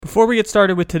Before we get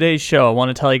started with today's show, I want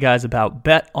to tell you guys about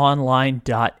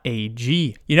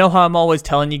betonline.ag. You know how I'm always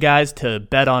telling you guys to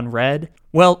bet on red?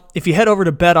 Well, if you head over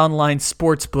to BetOnline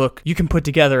Sportsbook, you can put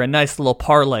together a nice little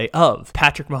parlay of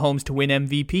Patrick Mahomes to win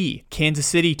MVP, Kansas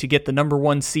City to get the number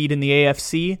 1 seed in the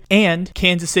AFC, and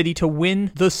Kansas City to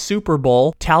win the Super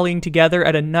Bowl, tallying together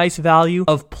at a nice value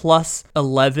of plus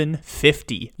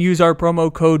 1150. Use our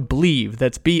promo code BLEAV,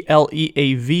 that's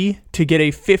BLEAV, to get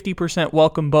a 50%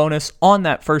 welcome bonus on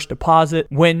that first deposit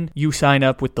when you sign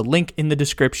up with the link in the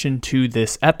description to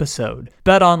this episode.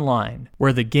 BetOnline,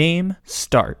 where the game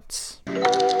starts.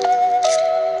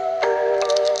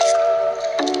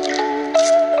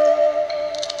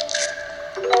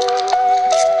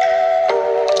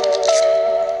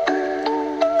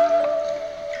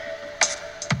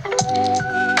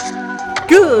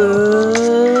 Good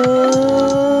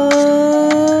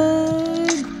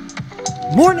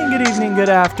morning, good evening, good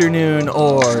afternoon,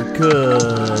 or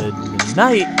good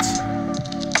night.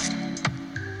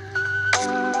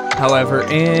 However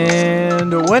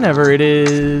and whenever it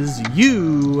is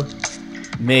you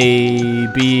may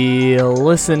be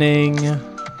listening,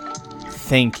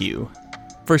 thank you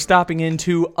for stopping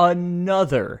into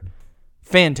another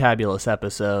fantabulous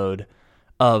episode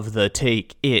of the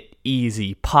Take It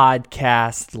Easy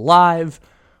podcast, live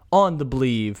on the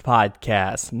Believe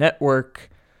Podcast Network,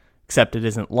 except it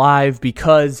isn't live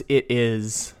because it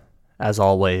is, as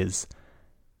always,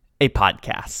 a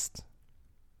podcast.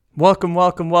 Welcome,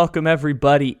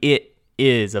 everybody. It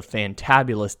is a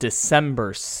fantabulous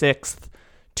December 6th,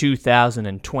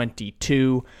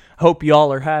 2022. Hope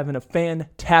y'all are having a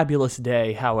fantabulous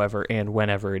day, however and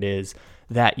whenever it is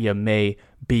that you may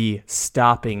be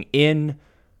stopping in.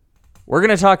 We're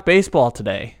going to talk baseball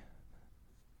today.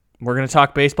 We're going to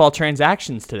talk baseball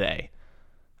transactions today.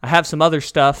 I have some other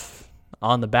stuff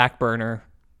on the back burner.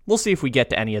 We'll see if we get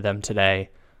to any of them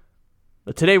today.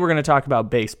 But today we're going to talk about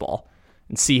baseball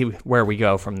and see where we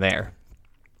go from there.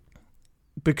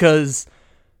 Because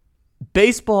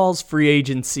baseball's free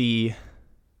agency,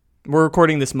 we're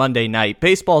recording this Monday night,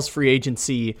 baseball's free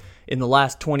agency in the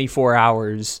last 24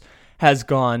 hours has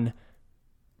gone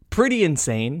pretty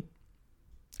insane.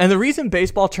 And the reason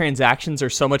baseball transactions are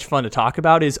so much fun to talk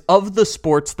about is of the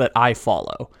sports that I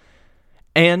follow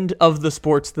and of the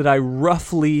sports that I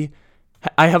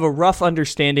have a rough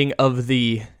understanding of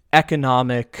the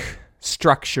economic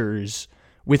structures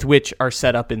with which are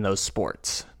set up in those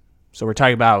sports. So we're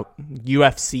talking about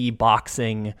UFC,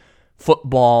 boxing,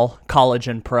 football, college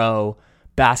and pro,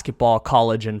 basketball,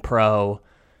 college and pro,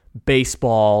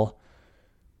 baseball,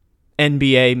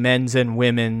 NBA, men's and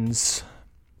women's,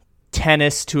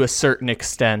 tennis to a certain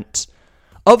extent.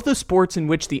 Of the sports in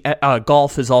which the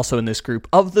golf is also in this group,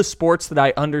 of the sports that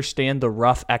I understand the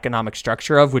rough economic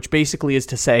structure of, which basically is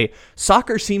to say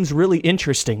soccer seems really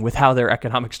interesting with how their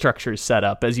economic structure is set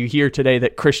up. As you hear today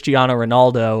that Cristiano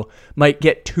Ronaldo might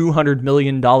get $200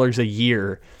 million a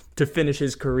year to finish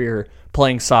his career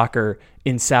playing soccer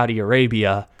in Saudi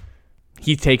Arabia.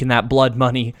 He's taking that blood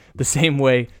money the same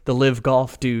way the Live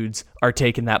Golf dudes are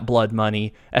taking that blood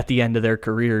money at the end of their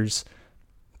careers.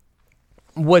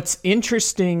 What's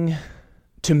interesting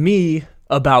to me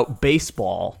about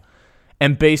baseball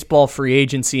and baseball free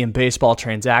agency and baseball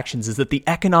transactions is that the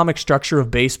economic structure of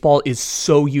baseball is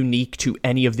so unique to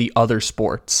any of the other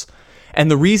sports. And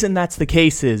the reason that's the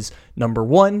case is, number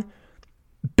one,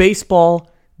 baseball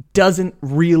doesn't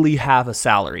really have a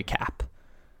salary cap.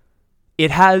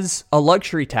 It has a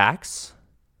luxury tax.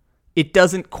 It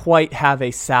doesn't quite have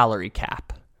a salary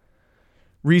cap.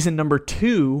 Reason number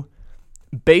two,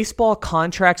 baseball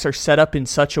contracts are set up in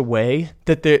such a way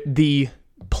that the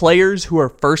players who are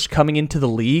first coming into the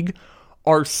league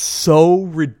are so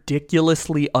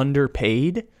ridiculously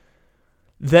underpaid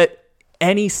that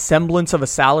any semblance of a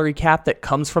salary cap that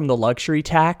comes from the luxury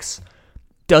tax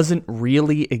doesn't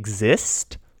really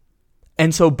exist.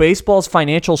 And so baseball's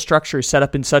financial structure is set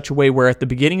up in such a way where at the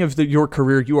beginning of your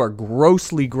career, you are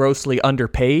grossly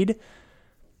underpaid,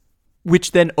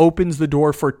 which then opens the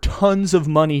door for tons of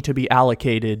money to be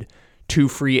allocated to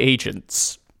free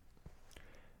agents.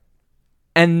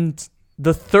 And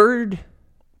the third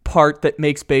part that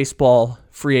makes baseball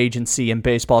free agency and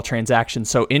baseball transactions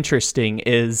so interesting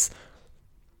is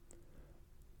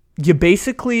you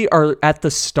basically are at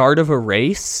the start of a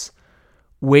race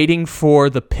waiting for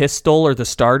the pistol or the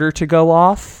starter to go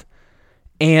off.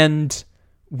 And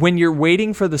when you're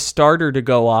waiting for the starter to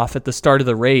go off at the start of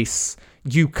the race,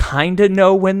 you kind of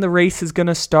know when the race is going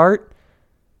to start.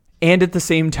 And at the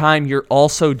same time, you're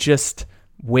also just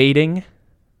waiting.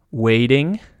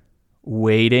 And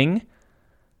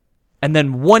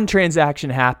then one transaction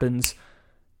happens,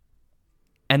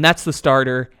 and that's the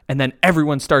starter, and then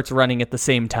everyone starts running at the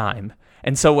same time.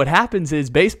 And so what happens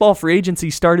is baseball free agency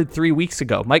started 3 weeks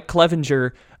ago. Mike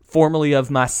Clevinger, formerly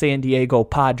of my San Diego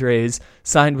Padres,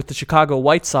 signed with the Chicago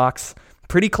White Sox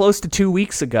pretty close to 2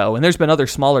 weeks ago. And there's been other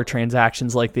smaller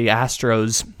transactions like the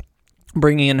Astros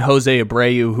bringing in Jose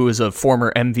Abreu, who is a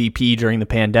former MVP during the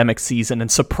pandemic season and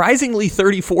surprisingly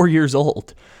 34 years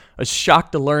old. I was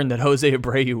shocked to learn that Jose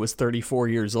Abreu was 34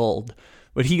 years old.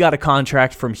 But he got a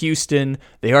contract from Houston.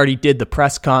 They already did the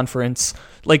press conference.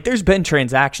 Like, there's been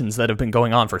transactions that have been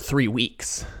going on for 3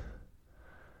 weeks.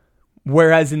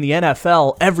 Whereas in the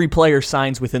NFL, every player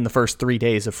signs within the first 3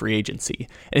 days of free agency.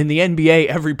 And in the NBA,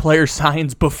 every player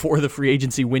signs before the free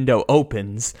agency window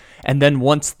opens. And then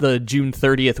once the June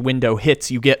 30th window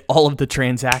hits, you get all of the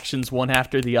transactions one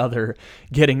after the other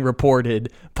getting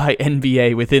reported by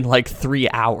NBA within like 3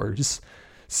 hours.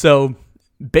 So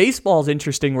baseball's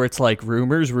interesting where it's like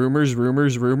rumors.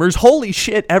 Holy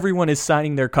shit, everyone is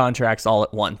signing their contracts all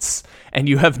at once. And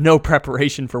you have no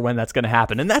preparation for when that's going to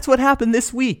happen. And that's what happened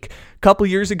this week. A couple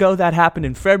years ago, that happened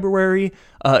in February.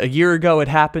 A year ago, it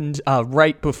happened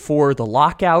right before the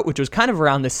lockout, which was kind of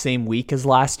around the same week as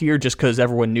last year, just because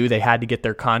everyone knew they had to get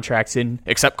their contracts in,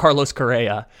 except Carlos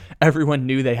Correa. Everyone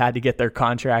knew they had to get their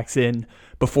contracts in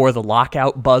before the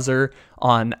lockout buzzer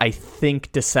on, I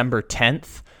think, December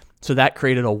 10th. So that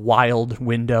created a wild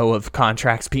window of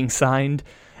contracts being signed.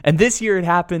 And this year it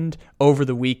happened over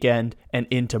the weekend and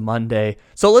into Monday.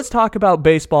 So let's talk about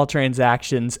baseball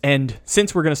transactions. And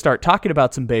since we're going to start talking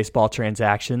about some baseball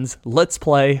transactions, let's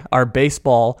play our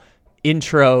baseball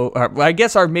intro, or I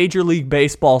guess our Major League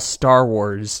Baseball Star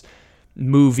Wars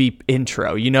movie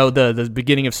intro. You know, the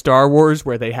beginning of Star Wars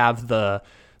where they have the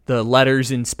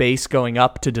letters in space going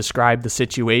up to describe the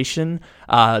situation.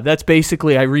 That's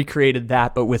basically, I recreated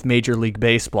that, but with Major League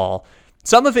Baseball.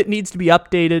 Some of it needs to be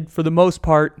updated. For the most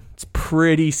part, it's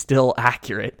pretty still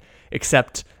accurate,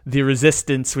 except the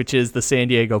Resistance, which is the San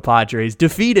Diego Padres,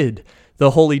 defeated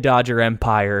the Holy Dodger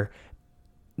Empire,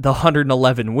 the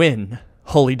 111-win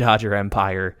Holy Dodger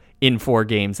Empire, in 4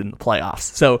 games in the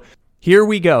playoffs. So here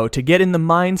we go. To get in the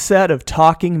mindset of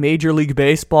talking Major League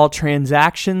Baseball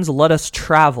transactions, let us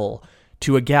travel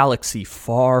to a galaxy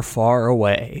far, far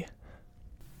away.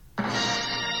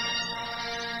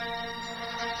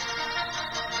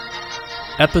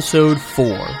 Episode 4.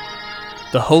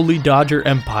 The Holy Dodger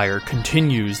Empire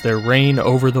continues their reign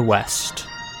over the West.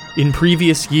 In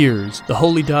previous years, the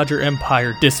Holy Dodger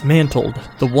Empire dismantled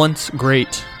the once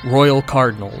great Royal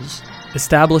Cardinals,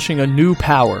 establishing a new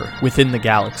power within the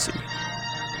galaxy.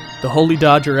 The Holy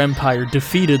Dodger Empire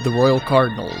defeated the Royal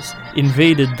Cardinals,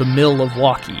 invaded the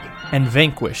Milwaukee, and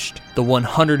vanquished the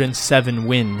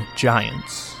 107-win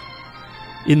Giants.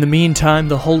 In the meantime,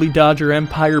 the Holy Dodger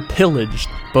Empire pillaged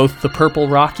both the Purple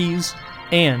Rockies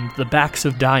and the Backs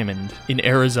of Diamond in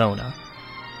Arizona.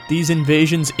 These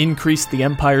invasions increased the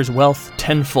Empire's wealth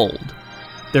tenfold.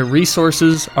 Their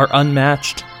resources are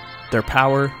unmatched, their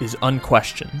power is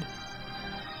unquestioned.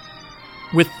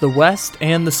 With the West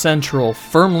and the Central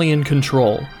firmly in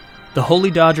control, the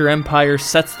Holy Dodger Empire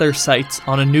sets their sights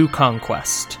on a new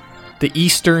conquest, the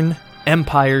Eastern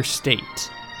Empire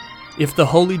State. If the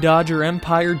Holy Dodger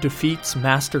Empire defeats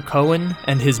Master Cohen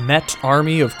and his Met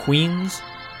army of queens,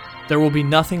 there will be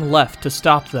nothing left to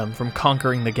stop them from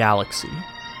conquering the galaxy.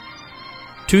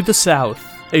 To the south,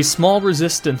 a small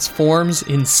resistance forms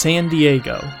in San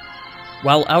Diego.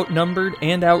 While outnumbered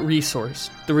and out-resourced,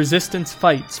 the Resistance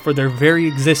fights for their very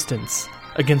existence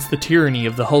against the tyranny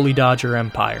of the Holy Dodger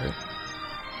Empire.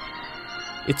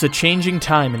 It's a changing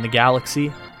time in the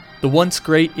galaxy. The once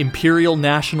great Imperial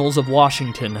Nationals of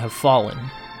Washington have fallen.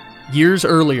 Years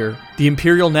earlier, the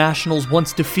Imperial Nationals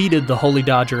once defeated the Holy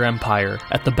Dodger Empire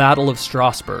at the Battle of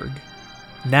Strasbourg.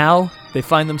 Now, they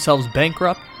find themselves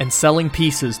bankrupt and selling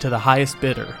pieces to the highest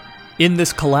bidder. In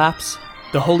this collapse,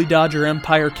 the Holy Dodger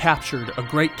Empire captured a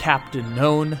great captain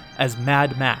known as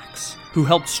Mad Max, who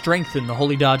helped strengthen the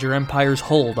Holy Dodger Empire's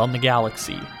hold on the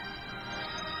galaxy.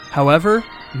 However,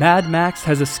 Mad Max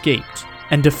has escaped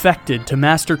and defected to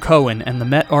Master Cohen and the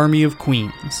Met Army of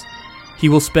Queens. He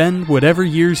will spend whatever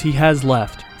years he has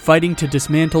left fighting to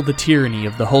dismantle the tyranny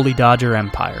of the Holy Dodger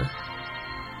Empire.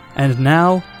 And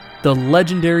now, the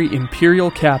legendary Imperial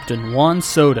Captain Juan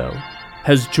Soto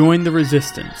has joined the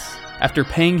Resistance after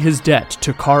paying his debt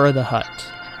to Kara the Hutt.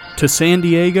 To San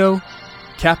Diego,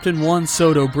 Captain Juan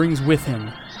Soto brings with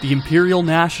him the Imperial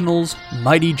Nationals'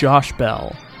 mighty Josh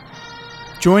Bell.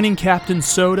 Joining Captain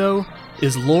Soto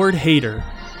is Lord Hader,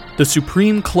 the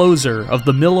supreme closer of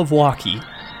the Milwaukee,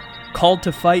 called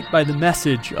to fight by the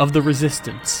message of the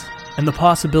Resistance and the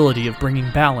possibility of bringing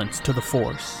balance to the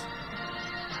Force.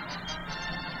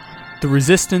 The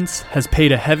Resistance has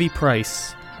paid a heavy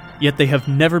price, yet they have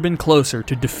never been closer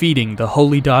to defeating the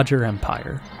Holy Dodger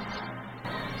Empire.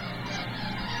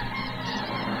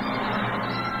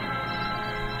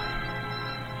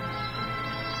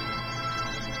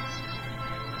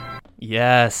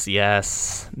 Yes.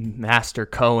 Master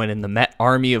Cohen and the Met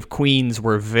Army of Queens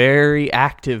were very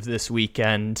active this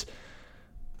weekend.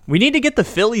 We need to get the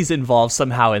Phillies involved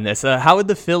somehow in this. How would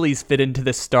the Phillies fit into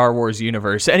this Star Wars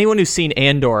universe? Anyone who's seen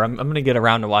Andor, I'm going to get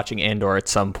around to watching Andor at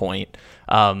some point.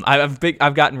 I've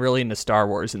gotten really into Star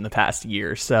Wars in the past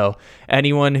year, so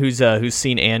anyone who's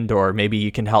seen Andor, maybe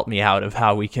you can help me out of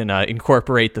how we can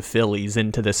incorporate the Phillies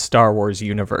into this Star Wars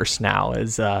universe now,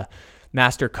 as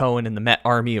Master Cohen and the Met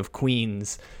Army of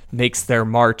Queens makes their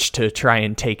march to try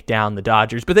and take down the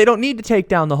Dodgers. But they don't need to take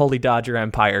down the Holy Dodger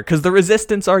Empire because the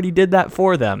Resistance already did that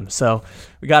for them. So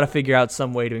we got to figure out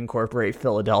some way to incorporate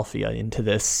Philadelphia into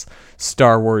this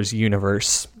Star Wars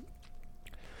universe.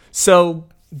 So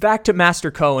back to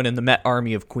Master Cohen and the Met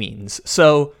Army of Queens.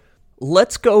 So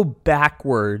let's go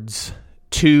backwards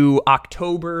to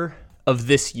October of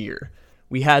this year.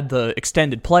 We had the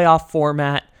extended playoff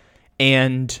format,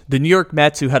 and the New York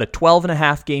Mets, who had a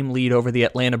 12.5 game lead over the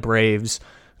Atlanta Braves,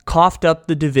 coughed up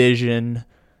the division.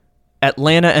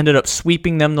 Atlanta ended up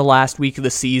sweeping them the last week of the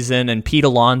season, and Pete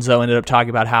Alonso ended up talking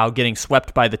about how getting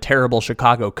swept by the terrible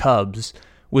Chicago Cubs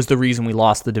was the reason we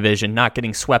lost the division, not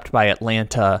getting swept by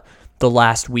Atlanta the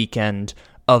last weekend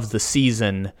of the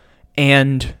season.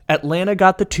 And Atlanta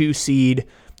got the 2 seed.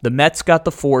 The Mets got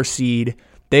the 4 seed.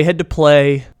 They had to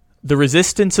play the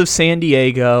Resistance of San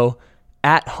Diego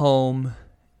at home,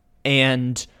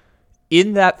 and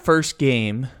in that first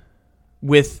game,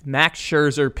 with Max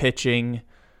Scherzer pitching,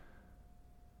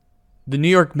 the New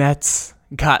York Mets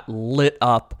got lit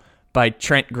up by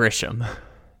Trent Grisham.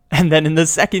 And then in the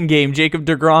second game, Jacob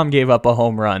deGrom gave up a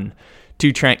home run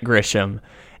to Trent Grisham.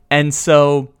 And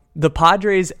so the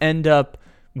Padres end up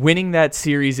winning that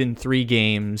series in 3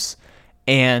 games,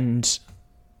 and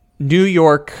New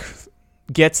York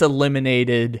gets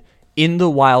eliminated in the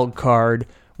wild card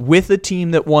with a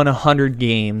team that won 100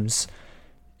 games,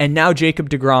 and now Jacob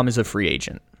deGrom is a free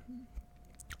agent.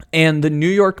 And the New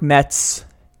York Mets,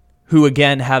 who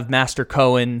again have Master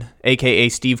Cohen, aka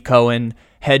Steve Cohen,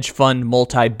 hedge fund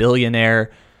multi-billionaire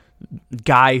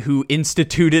guy who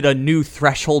instituted a new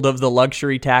threshold of the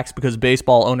luxury tax because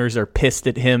baseball owners are pissed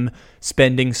at him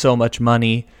spending so much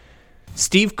money.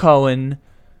 Steve Cohen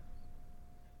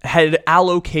had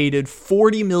allocated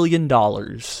 $40 million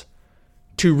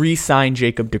to re-sign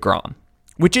Jacob deGrom,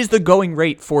 which is the going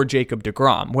rate for Jacob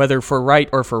deGrom. Whether for right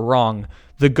or for wrong,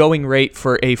 the going rate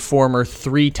for a former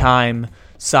 3-time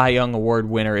Cy Young Award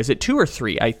winner, is it 2 or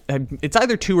 3? It's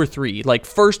either 2 or 3. Like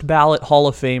first ballot Hall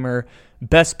of Famer,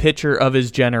 best pitcher of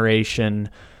his generation.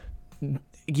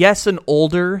 Yes, an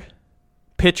older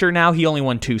pitcher now. He only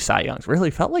won 2 Cy Youngs.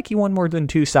 Really felt like he won more than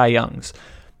 2 Cy Youngs.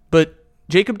 But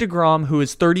Jacob deGrom, who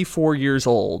is 34 years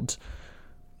old,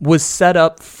 was set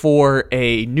up for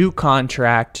a new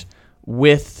contract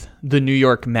with the New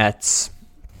York Mets.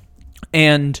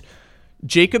 And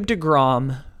Jacob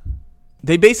deGrom,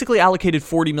 they basically allocated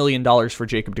 $40 million for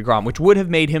Jacob deGrom, which would have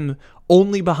made him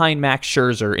only behind Max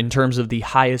Scherzer in terms of the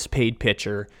highest paid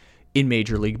pitcher in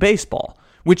Major League Baseball,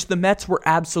 which the Mets were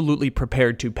absolutely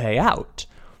prepared to pay out.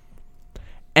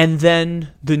 And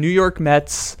then the New York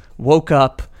Mets woke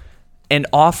up and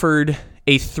offered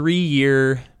a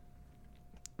 3-year,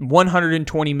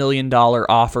 $120 million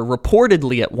offer,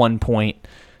 reportedly at one point,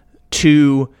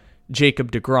 to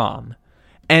Jacob deGrom.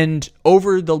 And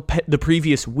over the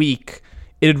previous week,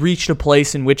 it had reached a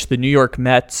place in which the New York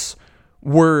Mets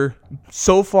were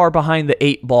so far behind the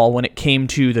 8 ball when it came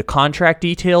to the contract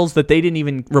details that they didn't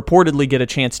even reportedly get a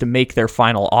chance to make their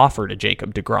final offer to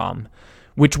Jacob deGrom,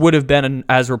 which would have been,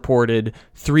 as reported,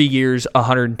 3 years,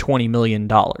 $120 million,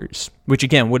 which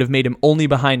again would have made him only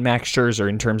behind Max Scherzer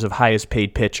in terms of highest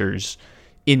paid pitchers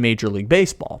in Major League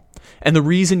Baseball. And the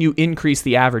reason you increase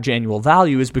the average annual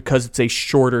value is because it's a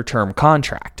shorter term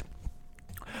contract.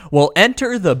 Well,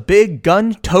 enter the big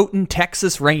gun-toting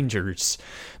Texas Rangers.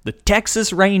 The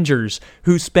Texas Rangers,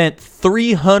 who spent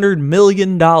 $300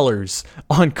 million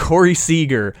on Corey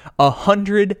Seager,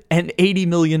 $180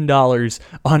 million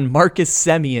on Marcus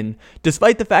Semien,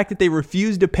 despite the fact that they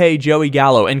refused to pay Joey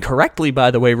Gallo, and correctly,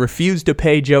 by the way, refused to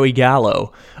pay Joey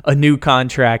Gallo a new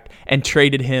contract and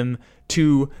traded him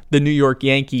to the New York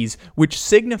Yankees, which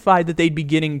signified that they'd be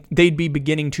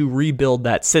beginning to rebuild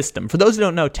that system. For those who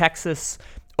don't know, Texas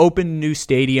opened a new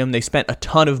stadium. They spent a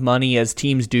ton of money, as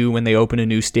teams do when they open a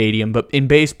new stadium. But in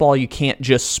baseball, you can't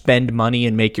just spend money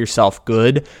and make yourself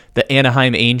good. The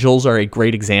Anaheim Angels are a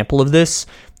great example of this.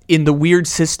 in the weird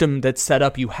system that's set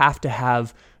up, you have to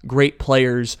have great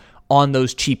players on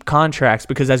those cheap contracts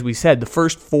because, as we said, the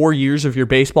first 4 years of your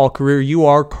baseball career, you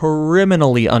are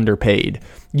criminally underpaid.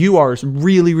 You are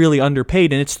really, really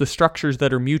underpaid, and it's the structures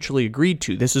that are mutually agreed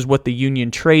to. This is what the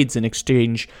union trades in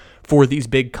exchange for these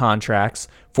big contracts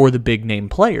for the big-name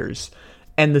players.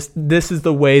 And this is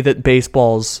the way that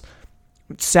baseball's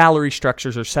salary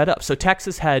structures are set up. So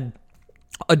Texas had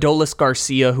Adolis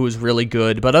Garcia, who was really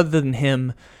good, but other than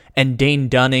him, and Dane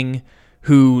Dunning,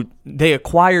 who they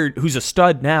acquired, who's a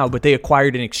stud now, but they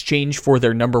acquired in exchange for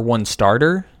their number one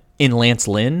starter in Lance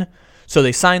Lynn. So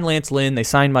they signed Lance Lynn, they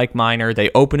signed Mike Minor, they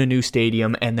open a new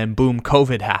stadium, and then boom,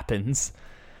 COVID happens.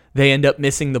 They end up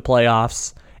missing the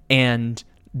playoffs, and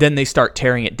then they start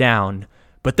tearing it down.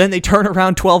 But then they turn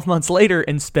around 12 months later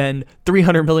and spend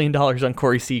 $300 million on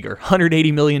Corey Seager,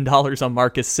 $180 million on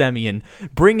Marcus Semien,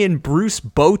 bring in Bruce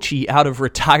Bochy out of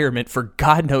retirement for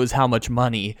God knows how much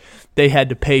money they had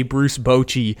to pay Bruce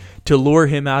Bochy to lure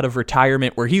him out of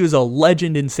retirement, where he was a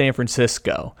legend in San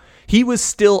Francisco. He was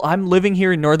still, I'm living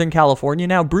here in Northern California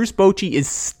now, Bruce Bochy is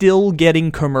still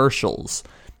getting commercials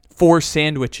for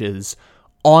sandwiches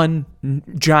on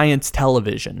Giants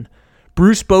television.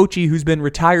 Bruce Bochy, who's been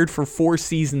retired for 4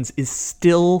 seasons, is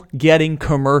still getting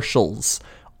commercials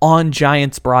on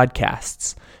Giants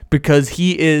broadcasts because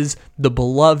he is the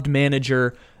beloved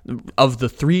manager of the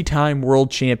 3-time world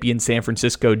champion San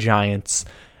Francisco Giants.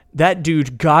 That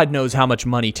dude, God knows how much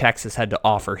money Texas had to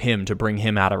offer him to bring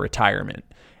him out of retirement.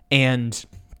 And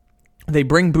they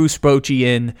bring Bruce Bochy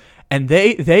in, and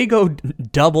they go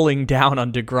doubling down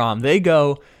on DeGrom. They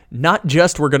go, not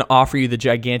just we're going to offer you the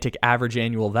gigantic average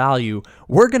annual value,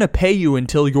 we're going to pay you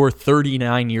until you're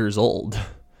 39 years old.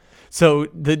 So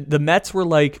the Mets were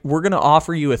like, we're going to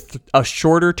offer you a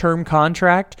shorter term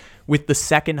contract with the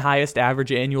second highest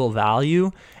average annual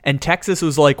value. And Texas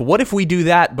was like, what if we do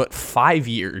that, but 5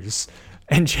 years?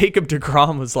 And Jacob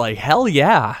DeGrom was like, hell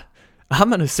yeah, I'm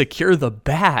going to secure the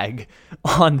bag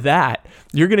on that.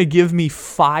 You're going to give me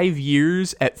 5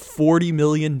 years at $40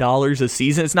 million a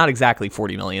season. It's not exactly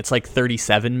 $40 million. It's like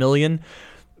 $37 million.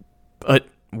 But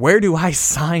where do I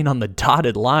sign on the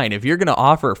dotted line? If you're going to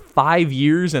offer 5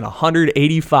 years and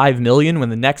 $185 million when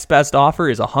the next best offer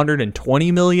is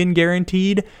 $120 million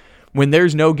guaranteed, when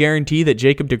there's no guarantee that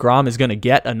Jacob DeGrom is going to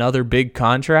get another big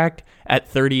contract at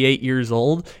 38 years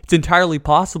old, it's entirely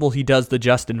possible he does the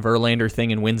Justin Verlander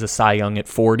thing and wins a Cy Young at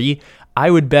 40.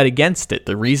 I would bet against it.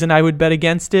 The reason I would bet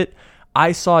against it,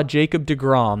 I saw Jacob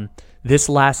DeGrom this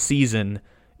last season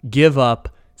give up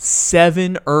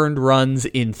 7 earned runs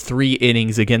in 3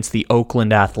 innings against the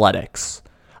Oakland Athletics.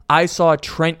 I saw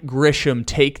Trent Grisham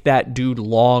take that dude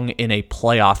long in a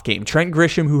playoff game. Trent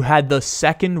Grisham, who had the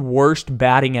second worst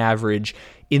batting average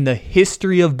in the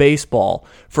history of baseball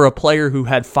for a player who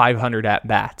had 500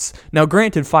 at-bats. Now,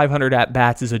 granted, 500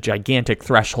 at-bats is a gigantic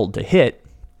threshold to hit.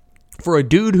 For a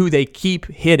dude who they keep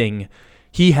hitting,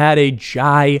 he had a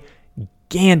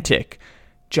gigantic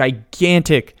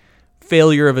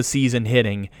failure of a season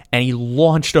hitting, and he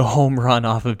launched a home run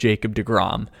off of Jacob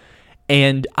DeGrom.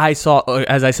 And I saw,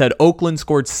 as I said, Oakland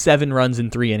scored 7 runs in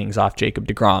 3 innings off Jacob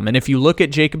DeGrom. And if you look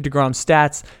at Jacob DeGrom's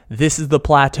stats, this is the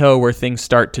plateau where things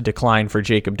start to decline for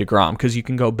Jacob DeGrom, because you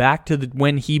can go back to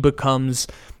when he becomes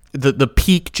the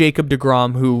peak Jacob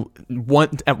DeGrom, who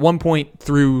at one point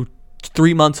through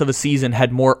 3 months of a season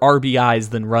had more RBIs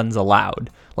than runs allowed.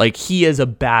 Like, he as a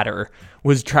batter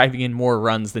was driving in more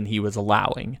runs than he was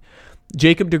allowing.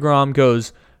 Jacob DeGrom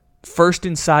goes first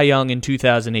in Cy Young in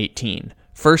 2018.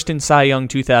 First in Cy Young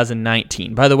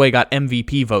 2019. By the way, got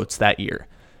MVP votes that year.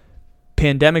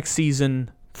 Pandemic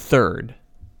season, 3rd.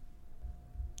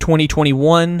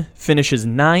 2021 finishes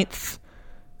 9th.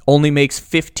 Only makes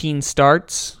 15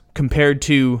 starts compared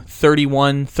to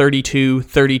 31, 32,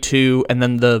 32, and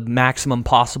then the maximum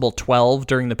possible 12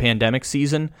 during the pandemic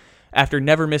season. After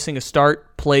never missing a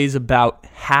start, plays about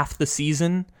half the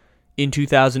season in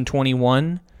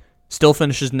 2021. Still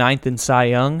finishes 9th in Cy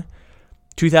Young.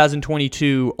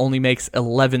 2022 only makes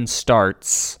 11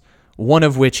 starts, one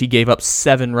of which he gave up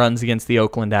 7 runs against the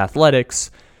Oakland Athletics.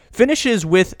 Finishes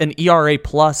with an ERA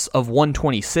plus of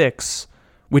 126,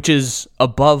 which is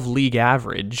above league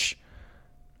average,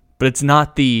 but it's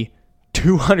not the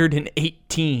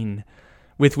 218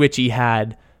 with which he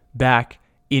had back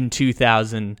in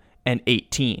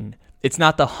 2018. It's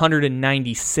not the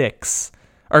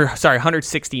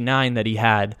 169 that he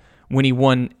had when he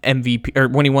won MVP, or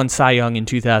when he won Cy Young in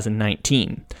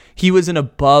 2019. He was an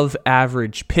above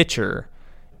average pitcher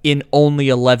in only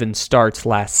 11 starts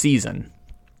last season.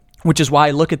 which is why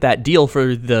I look at that deal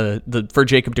for for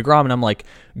Jacob deGrom and I'm like,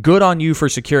 good on you for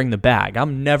securing the bag.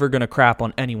 I'm never going to crap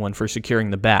on anyone for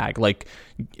securing the bag. Like,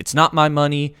 it's not my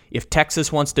money. If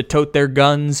Texas wants to tote their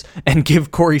guns and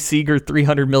give Corey Seager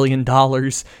 $300 million,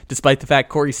 despite the fact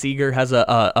Corey Seager has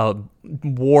a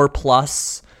WAR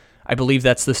plus, I believe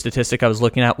that's the statistic I was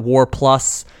looking at, WAR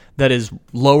plus, that is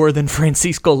lower than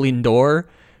Francisco Lindor,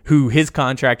 who his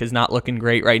contract is not looking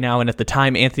great right now. And at the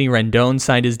time, Anthony Rendon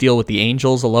signed his deal with the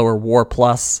Angels, a lower WAR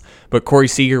plus, but Corey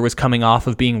Seager was coming off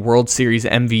of being World Series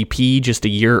MVP just a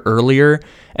year earlier.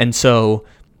 And so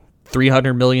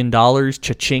 $300 million,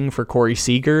 cha-ching for Corey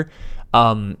Seager.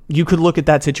 You could look at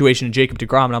that situation in Jacob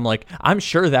deGrom, and I'm like, I'm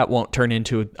sure that won't turn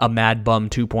into a Mad Bum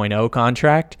 2.0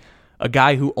 contract. A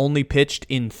guy who only pitched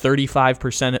in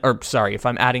 35%, or sorry, if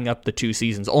I'm adding up the 2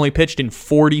 seasons, only pitched in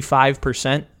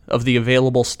 45% of the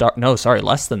available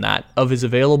less than that, of his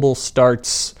available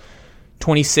starts.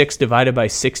 26 divided by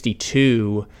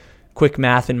 62, quick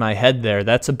math in my head there,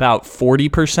 that's about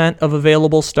 40% of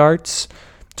available starts.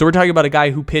 So we're talking about a guy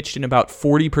who pitched in about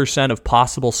 40% of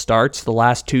possible starts the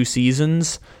last 2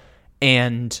 seasons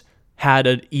and had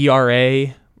an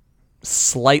ERA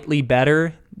slightly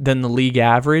better than the league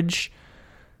average.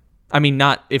 I mean,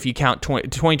 not if you count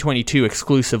 2022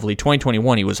 exclusively.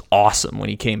 2021, he was awesome when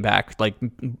he came back. Like,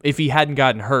 if he hadn't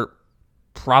gotten hurt,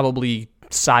 probably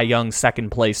Cy Young,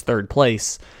 second place, third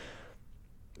place.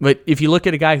 But if you look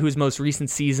at a guy whose most recent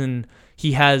season,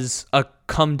 he has a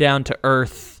come down to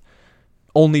earth,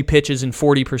 only pitches in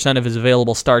 40% of his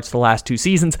available starts the last 2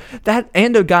 seasons, that,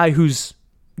 and a guy whose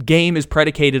game is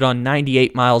predicated on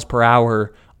 98 miles per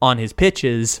hour on his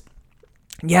pitches,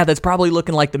 yeah, that's probably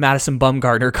looking like the Madison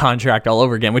Bumgarner contract all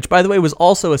over again, which, by the way, was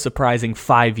also a surprising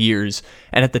 5 years,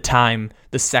 and at the time,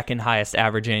 the second highest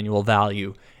average annual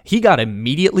value. He got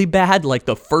immediately bad, like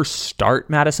the first start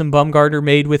Madison Bumgarner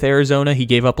made with Arizona. He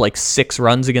gave up like 6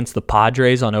 runs against the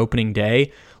Padres on opening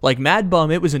day. Like Mad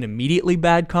Bum, it was an immediately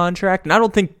bad contract, and I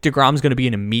don't think deGrom's going to be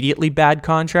an immediately bad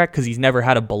contract because he's never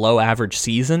had a below-average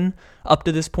season up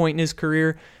to this point in his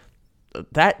career.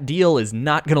 That deal is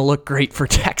not going to look great for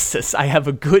Texas. I have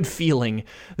a good feeling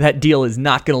that deal is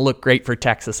not going to look great for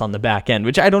Texas on the back end,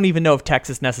 which I don't even know if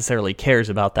Texas necessarily cares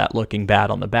about that looking bad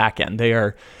on the back end. They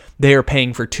are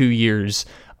paying for 2 years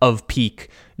of peak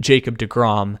Jacob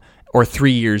deGrom or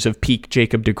 3 years of peak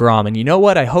Jacob deGrom. And you know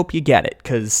what? I hope you get it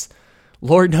because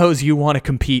Lord knows you want to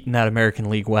compete in that American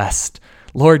League West.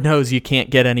 Lord knows you can't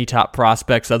get any top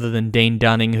prospects other than Dane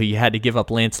Dunning, who you had to give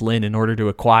up Lance Lynn in order to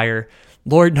acquire.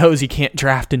 Lord knows you can't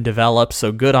draft and develop,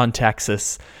 so good on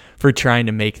Texas for trying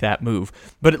to make that move.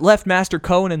 But it left Master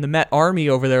Cohen and the Met Army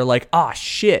over there like,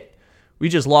 shit, we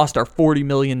just lost our $40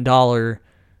 million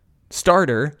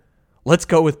starter. Let's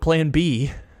go with Plan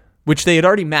B, which they had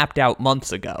already mapped out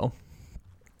months ago.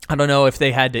 I don't know if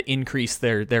they had to increase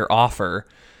their offer,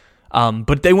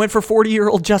 but they went for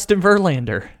 40-year-old Justin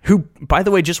Verlander, who, by the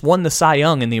way, just won the Cy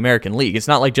Young in the American League. It's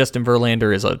not like Justin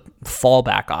Verlander is a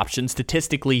fallback option.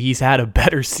 Statistically, he's had a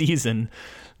better season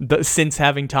since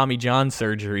having Tommy John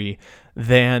surgery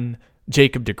than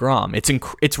Jacob deGrom.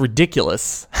 It's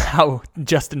ridiculous how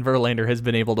Justin Verlander has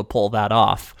been able to pull that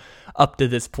off up to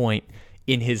this point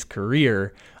in his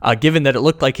career, given that it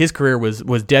looked like his career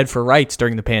was dead for rights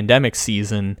during the pandemic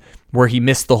season, where he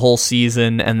missed the whole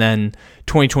season, and then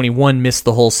 2021 missed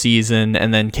the whole season,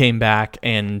 and then came back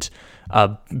and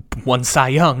won Cy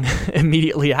Young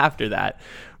immediately after that,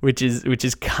 which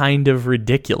is kind of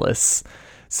ridiculous.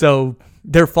 So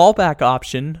their fallback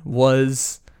option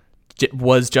was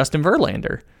Justin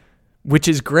Verlander, which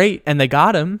is great, and they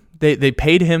got him. They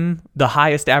paid him the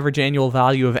highest average annual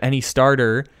value of any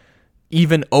starter,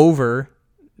 even over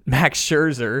Max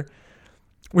Scherzer,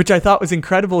 which I thought was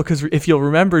incredible because if you'll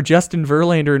remember, Justin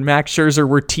Verlander and Max Scherzer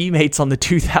were teammates on the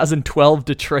 2012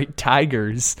 Detroit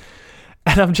Tigers.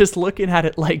 And I'm just looking at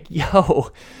it like,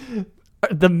 yo,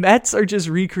 the Mets are just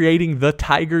recreating the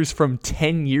Tigers from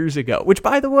 10 years ago, which,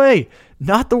 by the way,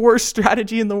 not the worst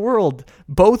strategy in the world.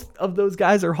 Both of those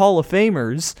guys are Hall of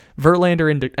Famers,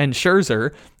 Verlander and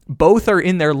Scherzer. Both are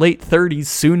in their late 30s,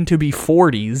 soon to be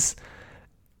 40s.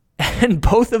 And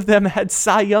both of them had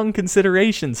Cy Young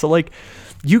consideration. So, like,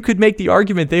 you could make the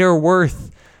argument they are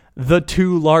worth the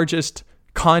 2 largest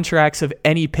contracts of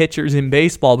any pitchers in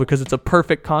baseball because it's a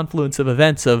perfect confluence of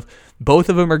events of both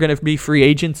of them are going to be free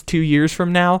agents 2 years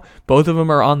from now. Both of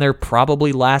them are on their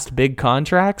probably last big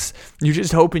contracts. You're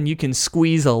just hoping you can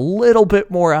squeeze a little bit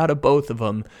more out of both of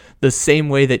them, the same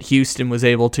way that Houston was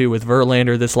able to with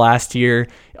Verlander this last year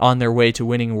on their way to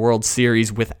winning a World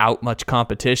Series without much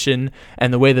competition,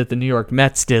 and the way that the New York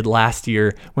Mets did last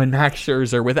year when Max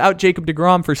Scherzer, without Jacob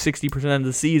deGrom for 60% of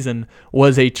the season,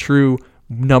 was a true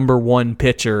number one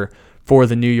pitcher for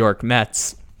the New York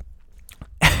Mets.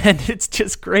 And it's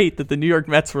just great that the New York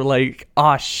Mets were like,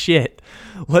 "Oh shit,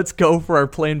 let's go for our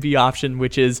plan B option,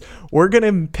 which is we're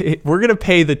gonna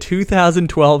pay the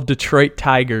 2012 Detroit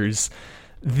Tigers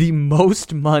the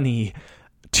most money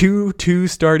to two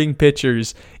starting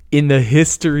pitchers in the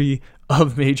history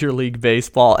of Major League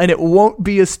Baseball, and it won't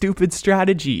be a stupid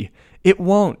strategy. It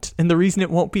won't. And the reason it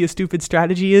won't be a stupid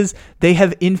strategy is they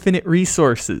have infinite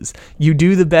resources. You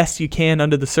do the best you can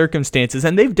under the circumstances,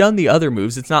 and they've done the other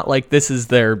moves. It's not like this is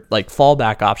their like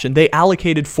fallback option. They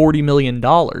allocated $40 million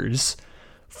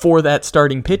for that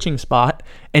starting pitching spot,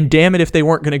 and damn it if they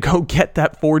weren't going to go get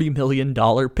that $40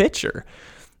 million pitcher.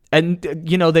 And,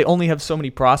 you know, they only have so many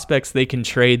prospects they can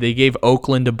trade. They gave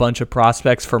Oakland a bunch of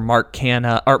prospects for Mark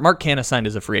Canha. Or Mark Canha signed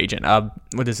as a free agent.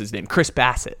 What is his name? Chris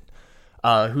Bassett,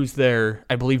 who's their,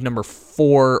 I believe, number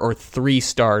 4 or 3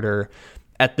 starter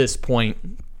at this point.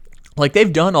 Like,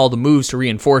 they've done all the moves to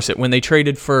reinforce it. When they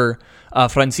traded for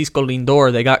Francisco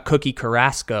Lindor, they got Cookie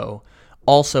Carrasco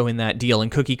also in that deal,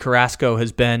 and Cookie Carrasco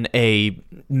has been a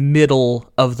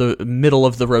middle of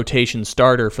the rotation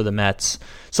starter for the Mets.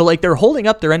 So like they're holding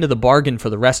up their end of the bargain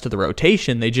for the rest of the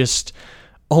rotation. They just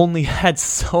only had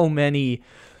so many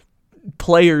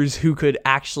players who could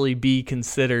actually be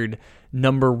considered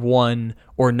number 1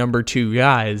 or number 2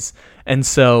 guys. And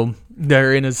so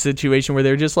they're in a situation where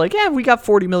they're just like, yeah, we got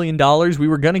 $40 million. We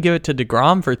were going to give it to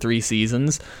DeGrom for 3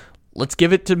 seasons. Let's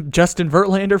give it to Justin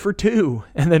Verlander for 2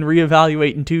 and then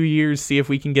reevaluate in 2 years, see if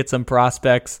we can get some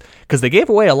prospects. Because they gave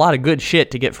away a lot of good shit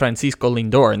to get Francisco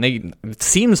Lindor. And it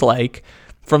seems like,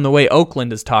 from the way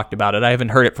Oakland has talked about it, I haven't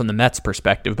heard it from the Mets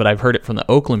perspective, but I've heard it from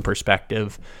the Oakland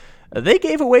perspective, they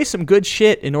gave away some good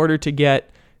shit in order to get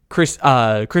Chris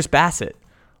Bassett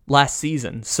last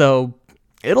season. So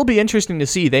it'll be interesting to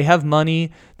see. They have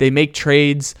money. They make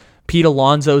trades. Pete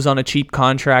Alonso's on a cheap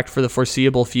contract for the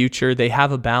foreseeable future. They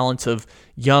have a balance of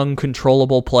young,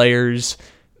 controllable players.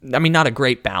 I mean, not a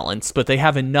great balance, but they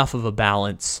have enough of a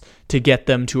balance to get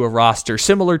them to a roster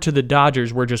similar to the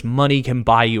Dodgers, where just money can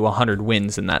buy you 100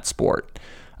 wins in that sport.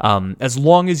 As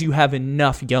long as you have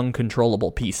enough young,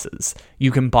 controllable pieces,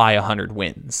 you can buy 100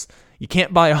 wins. You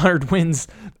can't buy 100 wins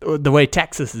the way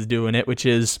Texas is doing it, which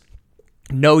is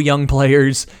no young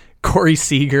players, Corey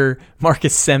Seager,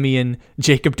 Marcus Semien,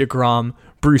 Jacob deGrom,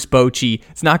 Bruce Bochy.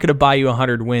 It's not going to buy you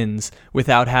 100 wins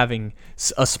without having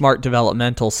a smart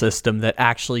developmental system that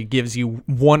actually gives you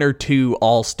 1 or 2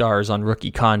 all-stars on rookie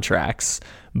contracts.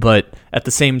 But at the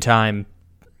same time,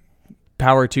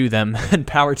 power to them and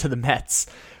power to the Mets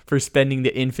for spending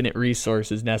the infinite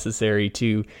resources necessary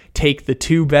to take the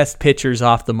 2 best pitchers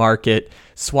off the market,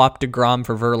 swap deGrom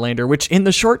for Verlander, which in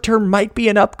the short term might be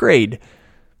an upgrade.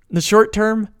 The short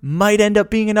term might end up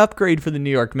being an upgrade for the New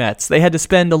York Mets. They had to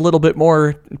spend a little bit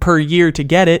more per year to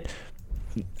get it.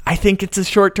 I think it's a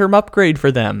short-term upgrade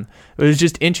for them. It was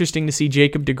just interesting to see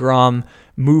Jacob deGrom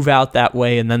move out that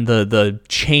way, and then the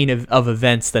chain of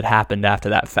events that happened after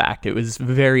that fact. It was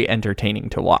very entertaining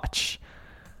to watch.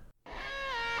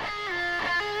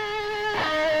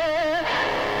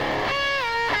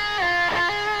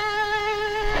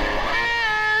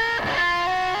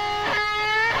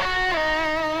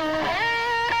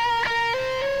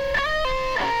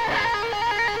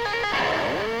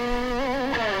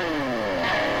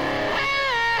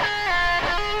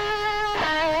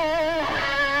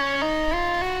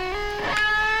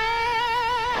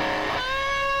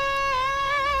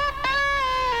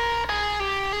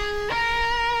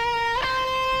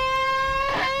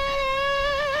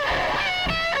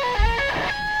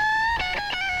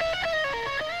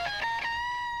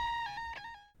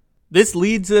 This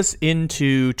leads us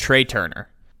into Trey Turner,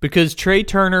 because Trey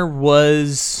Turner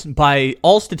was, by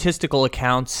all statistical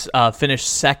accounts, finished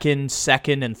second,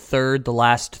 and third the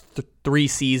last 3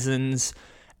 seasons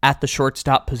at the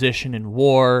shortstop position in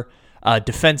WAR.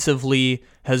 Defensively,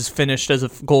 has finished as a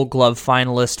Gold Glove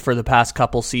finalist for the past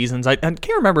couple seasons. I can't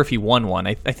remember if he won one.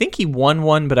 I think he won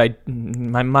one, but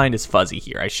my mind is fuzzy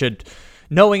here.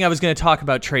 Knowing I was going to talk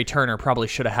about Trey Turner, probably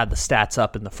should have had the stats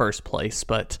up in the first place,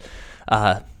 but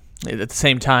at the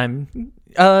same time,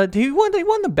 he won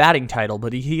the batting title,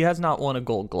 but he has not won a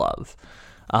Gold Glove.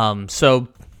 So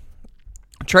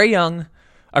Trey Turner,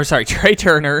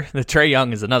 the Trey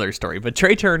Young is another story, but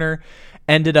Trey Turner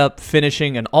ended up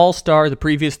finishing an all-star the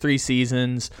previous 3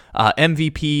 seasons,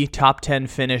 MVP, top 10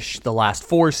 finish the last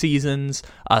 4 seasons,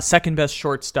 second best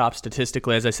shortstop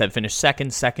statistically, as I said, finished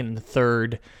second, and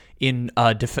third in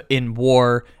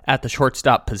WAR at the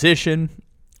shortstop position.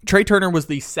 Trey Turner was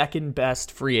the second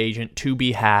best free agent to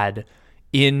be had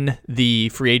in the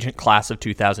free agent class of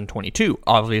 2022.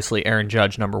 Obviously, Aaron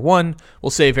Judge, number one. We'll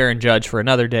save Aaron Judge for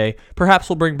another day. Perhaps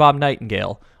we'll bring Bob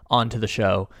Nightingale onto the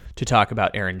show to talk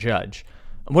about Aaron Judge.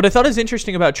 What I thought is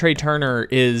interesting about Trey Turner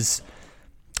is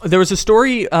there was a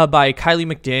story by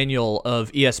Kylie McDaniel of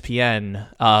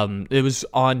ESPN. It was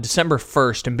on December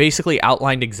 1st and basically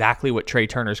outlined exactly what Trey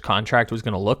Turner's contract was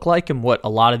going to look like and what a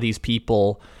lot of these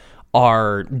people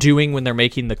are doing when they're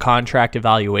making the contract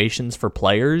evaluations for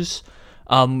players.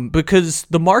 Because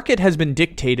the market has been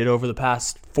dictated over the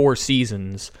past 4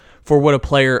 seasons for what a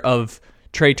player of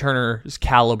Trey Turner's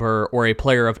caliber or a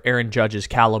player of Aaron Judge's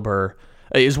caliber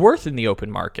is worth in the open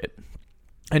market.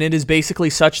 And it is basically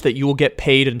such that you will get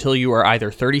paid until you are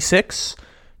either 36,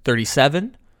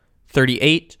 37,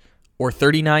 38, or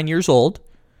 39 years old.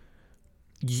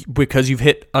 Because you've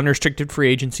hit unrestricted free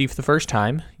agency for the first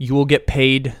time, you will get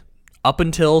paid up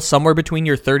until somewhere between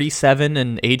your 37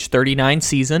 and age 39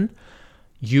 season.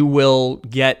 You will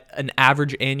get an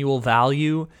average annual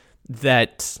value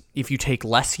that if you take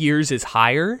less years is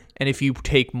higher, and if you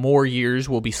take more years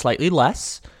will be slightly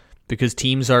less, because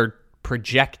teams are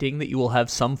projecting that you will have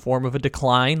some form of a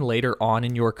decline later on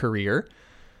in your career.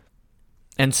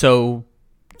 And so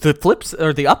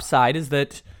the upside is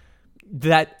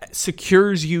that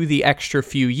secures you the extra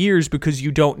few years because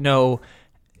you don't know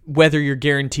whether you're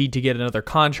guaranteed to get another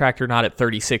contract or not at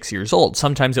 36 years old.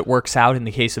 Sometimes it works out in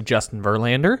the case of Justin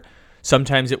Verlander.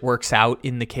 Sometimes it works out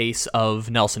in the case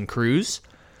of Nelson Cruz.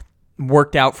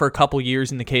 Worked out for a couple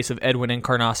years in the case of Edwin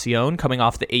Encarnacion, coming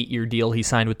off the 8-year deal he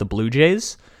signed with the Blue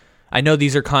Jays. I know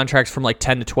these are contracts from like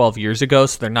 10 to 12 years ago,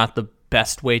 so they're not the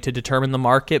best way to determine the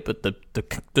market, but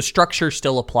the structure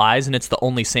still applies, and it's the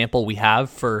only sample we have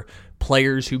for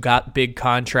players who got big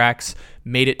contracts,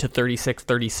 made it to 36,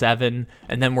 37,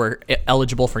 and then were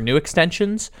eligible for new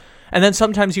extensions. And then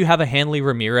sometimes you have a Hanley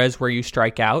Ramirez where you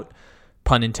strike out,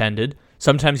 pun intended.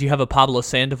 Sometimes you have a Pablo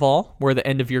Sandoval where at the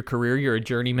end of your career you're a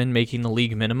journeyman making the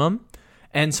league minimum.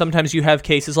 And sometimes you have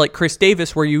cases like Chris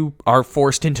Davis where you are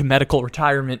forced into medical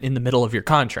retirement in the middle of your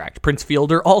contract. Prince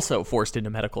Fielder also forced into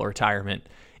medical retirement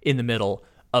in the middle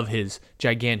of his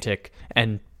gigantic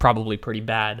and probably pretty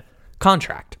bad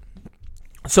contract.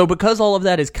 So because all of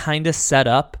that is kind of set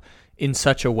up in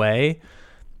such a way,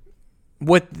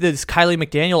 what this Kylie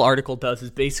McDaniel article does is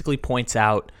basically points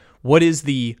out what is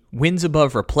the wins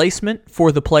above replacement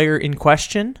for the player in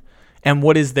question and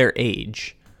what is their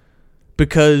age.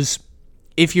 Because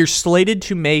if you're slated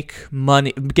to make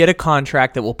money, get a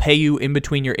contract that will pay you in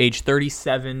between your age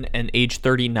 37 and age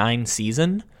 39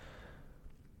 season,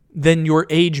 then your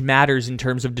age matters in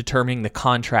terms of determining the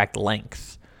contract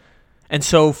length. And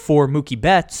so for Mookie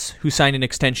Betts, who signed an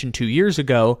extension 2 years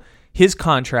ago, his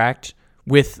contract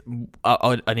with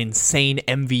an insane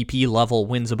MVP level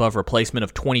wins above replacement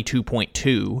of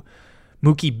 22.2,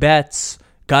 Mookie Betts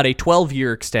got a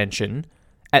 12-year extension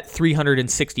at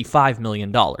 $365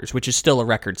 million, which is still a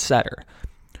record setter.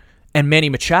 And Manny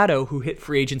Machado, who hit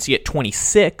free agency at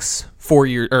 26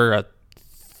 4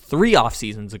 off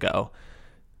seasons ago,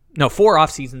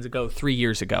 3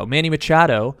 years ago, Manny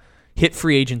Machado hit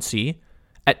free agency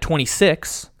at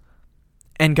 26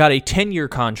 and got a 10-year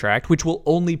contract, which will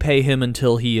only pay him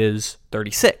until he is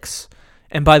 36.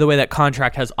 And by the way, that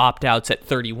contract has opt-outs at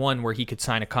 31 where he could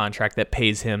sign a contract that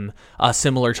pays him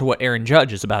similar to what Aaron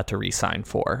Judge is about to re-sign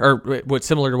for, or what's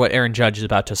similar to what Aaron Judge is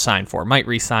about to sign for. Might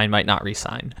re-sign, might not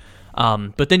re-sign.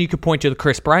 But then you could point to the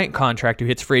Chris Bryant contract, who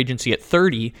hits free agency at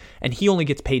 30, and he only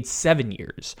gets paid 7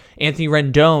 years. Anthony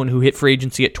Rendon, who hit free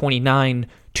agency at 29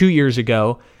 2 years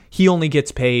ago, he only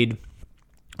gets paid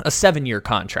a 7-year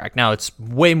contract. Now, it's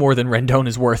way more than Rendon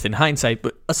is worth in hindsight,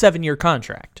 but a 7-year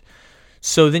contract.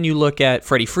 So then you look at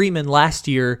Freddie Freeman last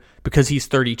year, because he's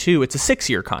 32, it's a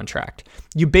 6-year contract.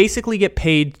 You basically get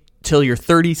paid till you're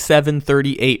 37,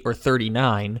 38, or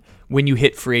 39 when you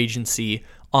hit free agency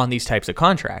on these types of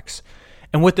contracts.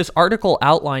 And what this article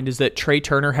outlined is that Trey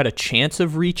Turner had a chance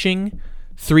of reaching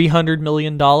 $300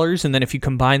 million. And then if you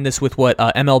combine this with what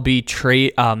MLB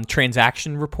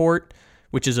Transaction Report,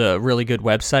 which is a really good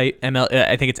website,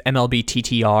 I think it's MLB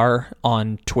TTR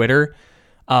on Twitter,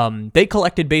 they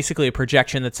collected basically a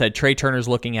projection that said Trey Turner's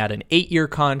looking at an 8-year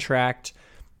contract,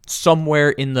 somewhere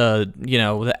in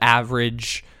the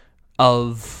average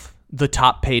of the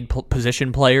top paid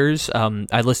position players.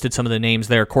 I listed some of the names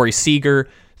there. Corey Seager,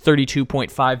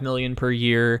 $32.5 million per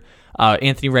year.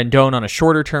 Anthony Rendon on a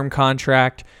shorter term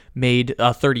contract made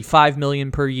 $35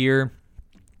 million per year.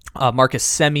 Marcus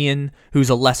Semien, who's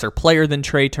a lesser player than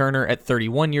Trey Turner at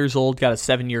 31 years old, got a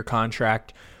 7-year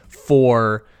contract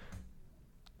for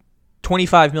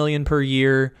 $25 million per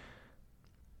year.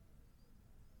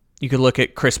 You could look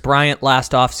at Chris Bryant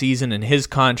last offseason and his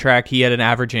contract. He had an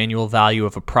average annual value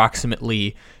of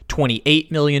approximately $28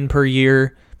 million per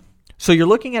year. So you're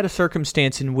looking at a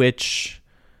circumstance in which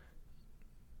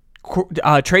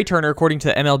Trey Turner, according to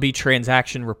the MLB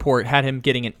transaction report, had him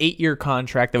getting an 8-year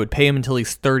contract that would pay him until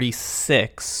he's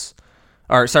 37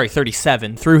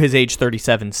 through his age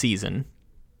 37 season.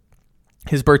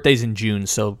 His birthday's in June,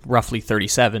 so roughly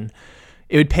 37.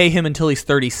 It would pay him until he's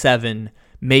 37,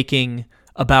 making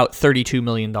about $32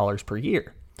 million per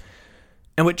year.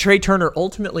 And what Trey Turner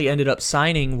ultimately ended up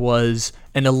signing was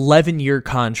an 11-year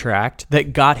contract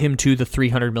that got him to the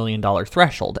 $300 million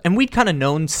threshold. And we'd kind of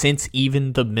known since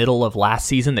even the middle of last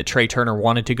season that Trey Turner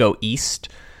wanted to go east.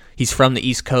 He's from the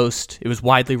East Coast. It was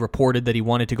widely reported that he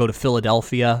wanted to go to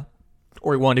Philadelphia,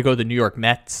 or he wanted to go to the New York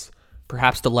Mets,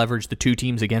 perhaps to leverage the two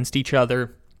teams against each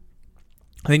other.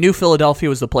 They knew Philadelphia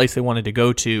was the place they wanted to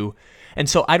go to. And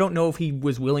so I don't know if he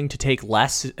was willing to take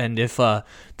less, and if the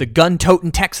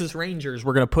gun-toting Texas Rangers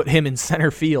were going to put him in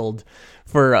center field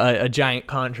for a giant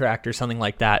contract or something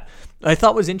like that. What I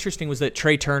thought was interesting was that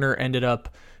Trey Turner ended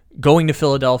up going to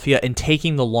Philadelphia and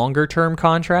taking the longer-term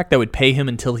contract that would pay him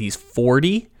until he's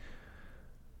 40,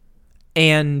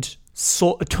 and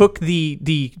took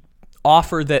the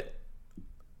offer that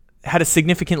had a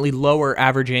significantly lower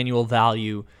average annual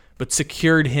value, but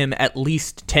secured him at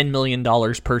least $10 million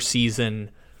per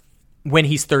season when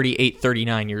he's 38,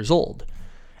 39 years old.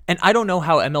 And I don't know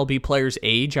how MLB players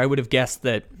age. I would have guessed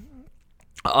that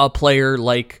a player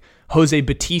like Jose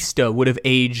Bautista would have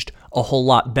aged a whole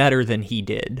lot better than he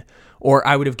did. Or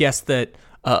I would have guessed that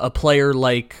a player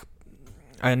like,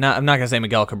 I'm not going to say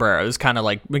Miguel Cabrera. It was kind of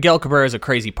like, Miguel Cabrera is a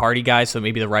crazy party guy, so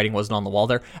maybe the writing wasn't on the wall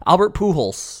there. Albert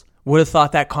Pujols would have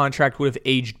thought that contract would have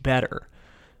aged better.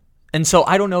 And so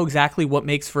I don't know exactly what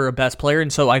makes for a best player,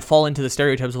 and so I fall into the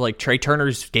stereotypes of like Trey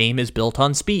Turner's game is built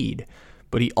on speed,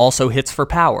 but he also hits for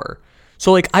power.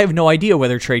 So like I have no idea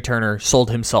whether Trey Turner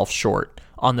sold himself short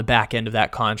on the back end of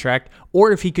that contract,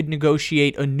 or if he could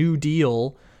negotiate a new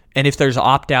deal, and if there's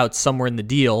opt-outs somewhere in the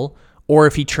deal, or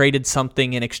if he traded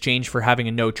something in exchange for having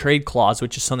a no-trade clause,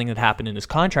 which is something that happened in his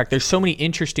contract. There's so many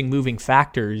interesting moving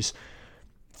factors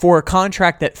for a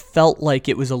contract that felt like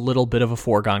it was a little bit of a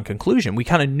foregone conclusion. We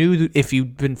kind of knew, if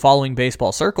you've been following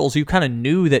baseball circles, you kind of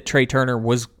knew that Trey Turner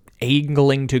was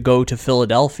angling to go to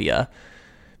Philadelphia.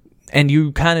 And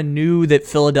you kind of knew that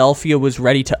Philadelphia was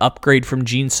ready to upgrade from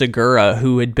Gene Segura,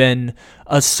 who had been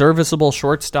a serviceable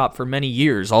shortstop for many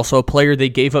years. Also a player they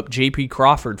gave up J.P.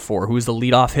 Crawford for, who was the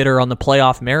leadoff hitter on the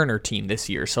playoff Mariner team this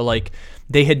year. So like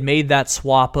they had made that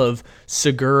swap of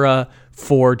Segura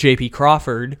for J.P.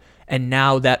 Crawford, and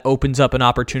now that opens up an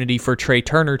opportunity for Trey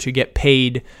Turner to get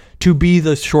paid to be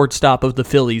the shortstop of the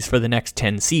Phillies for the next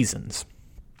 10 seasons.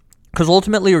 Because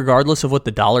ultimately, regardless of what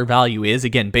the dollar value is,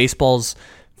 again, baseball's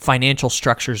financial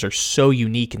structures are so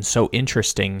unique and so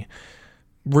interesting.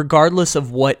 Regardless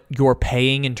of what you're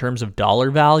paying in terms of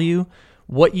dollar value,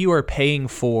 what you are paying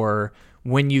for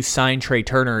when you sign Trey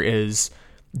Turner is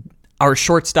our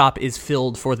shortstop is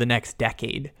filled for the next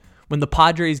decade. When the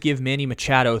Padres give Manny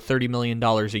Machado $30 million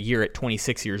a year at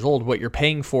 26 years old, what you're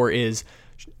paying for is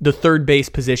the third base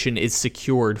position is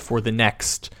secured for the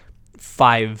next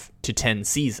 5 to 10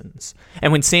 seasons.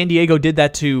 And when San Diego did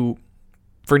that to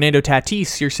Fernando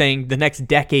Tatis, you're saying the next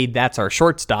decade, that's our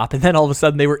shortstop. And then all of a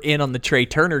sudden they were in on the Trey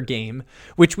Turner game,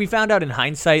 which we found out in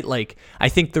hindsight, like I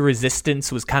think the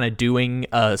resistance was kind of doing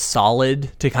a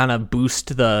solid to kind of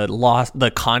boost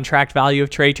the contract value of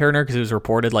Trey Turner, because it was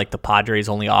reported like the Padres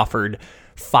only offered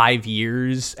 5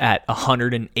 years at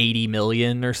 $180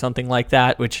 million or something like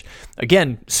that, which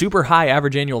again, super high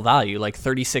average annual value, like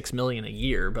 $36 million a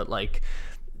year, but like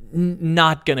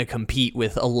not going to compete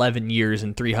with 11 years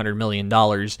and $300 million,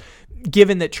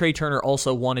 given that Trey Turner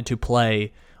also wanted to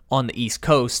play on the East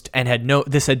Coast and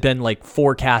this had been like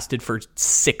forecasted for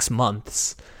 6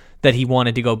 months that he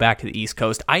wanted to go back to the East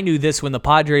Coast. I knew this when the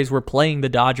Padres were playing the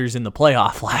Dodgers in the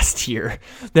playoff last year,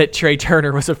 that Trey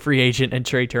Turner was a free agent and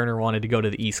Trey Turner wanted to go to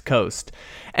the East Coast.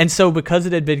 And so because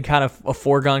it had been kind of a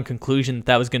foregone conclusion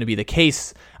that was going to be the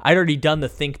case, I'd already done the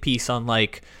think piece on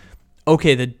like,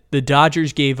 okay, the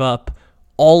Dodgers gave up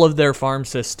all of their farm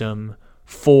system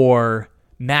for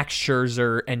Max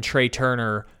Scherzer and Trey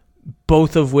Turner,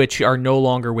 both of which are no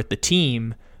longer with the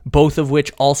team, both of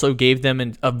which also gave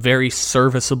them a very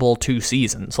serviceable 2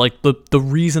 seasons. Like the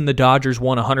reason the Dodgers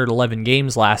won 111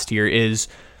 games last year is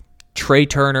Trey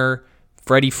Turner,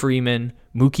 Freddie Freeman,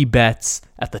 Mookie Betts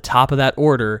at the top of that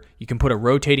order. You can put a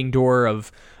rotating door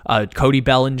of Cody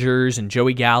Bellingers and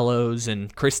Joey Gallos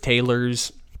and Chris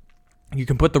Taylors. You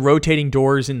can put the rotating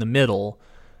doors in the middle,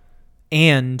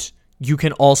 and you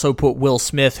can also put Will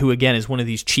Smith, who again is one of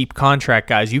these cheap contract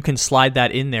guys. You can slide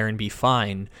that in there and be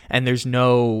fine. And there's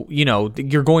no,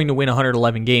 you're going to win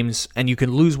 111 games, and you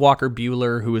can lose Walker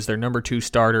Buehler, who is their number 2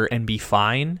 starter, and be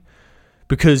fine,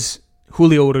 because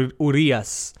Julio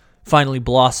Urias finally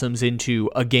blossoms into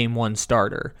a Game 1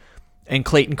 starter. And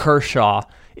Clayton Kershaw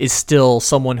is still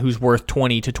someone who's worth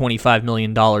 $20 to $25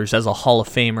 million as a Hall of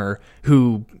Famer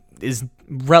who is,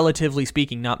 relatively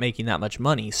speaking, not making that much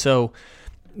money. So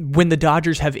when the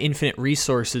Dodgers have infinite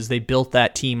resources, they built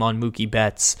that team on Mookie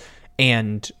Betts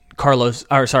and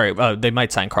they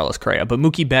might sign Carlos Correa, but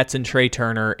Mookie Betts and Trey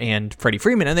Turner and Freddie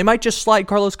Freeman, and they might just slide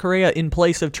Carlos Correa in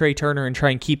place of Trey Turner and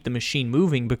try and keep the machine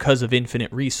moving because of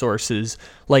infinite resources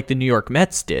like the New York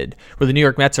Mets did, where the New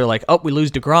York Mets are like, oh, we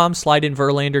lose DeGrom, slide in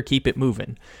Verlander, keep it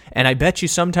moving. And I bet you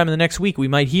sometime in the next week we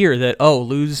might hear that, oh,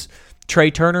 lose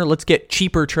Trey Turner, let's get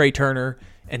cheaper Trey Turner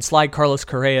and slide Carlos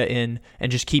Correa in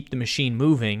and just keep the machine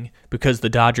moving because the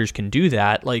Dodgers can do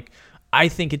that. I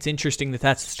think it's interesting that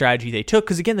that's the strategy they took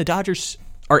because, again, the Dodgers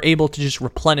are able to just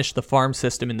replenish the farm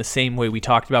system in the same way we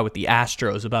talked about with the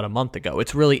Astros about a month ago.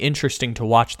 It's really interesting to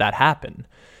watch that happen.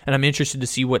 And I'm interested to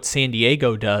see what San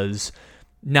Diego does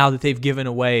now that they've given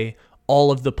away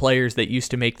all of the players that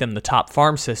used to make them the top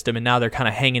farm system, and now they're kind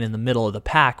of hanging in the middle of the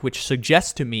pack, which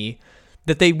suggests to me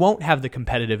that they won't have the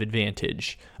competitive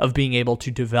advantage of being able to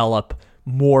develop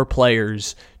more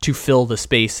players to fill the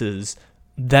spaces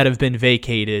that have been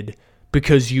vacated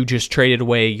because you just traded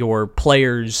away your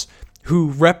players who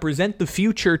represent the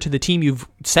future to the team you've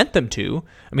sent them to.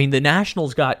 I mean, the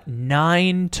Nationals got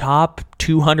 9 top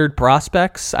 200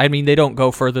 prospects. I mean, they don't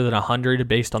go further than 100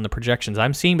 based on the projections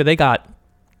I'm seeing, but they got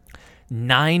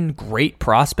 9 great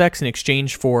prospects in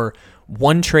exchange for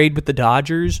 1 trade with the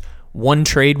Dodgers, 1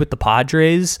 trade with the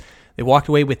Padres. They walked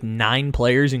away with 9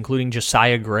 players, including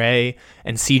Josiah Gray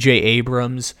and CJ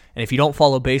Abrams. And if you don't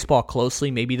follow baseball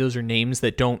closely, maybe those are names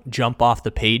that don't jump off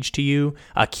the page to you.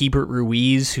 Keibert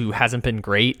Ruiz, who hasn't been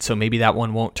great, so maybe that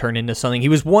one won't turn into something. He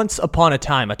was once upon a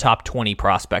time a top 20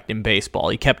 prospect in baseball.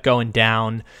 He kept going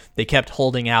down. They kept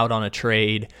holding out on a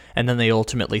trade, and then they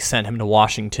ultimately sent him to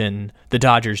Washington. The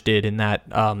Dodgers did in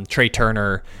that Trey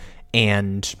Turner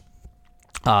and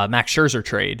Max Scherzer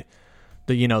trade.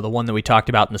 The one that we talked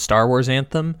about in the Star Wars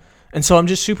anthem. And so I'm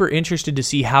just super interested to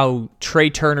see how Trey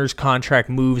Turner's contract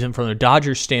moves, and from the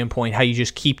Dodgers standpoint, how you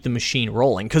just keep the machine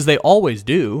rolling, because they always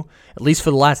do. At least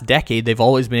for the last decade, they've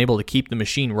always been able to keep the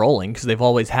machine rolling because they've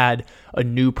always had a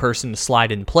new person to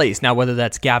slide in place. Now, whether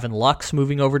that's Gavin Lux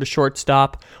moving over to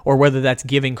shortstop or whether that's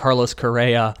giving Carlos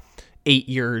Correa 8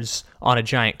 years on a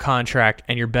giant contract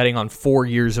and you're betting on 4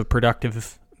 years of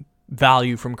productive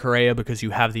value from Correa because you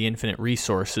have the infinite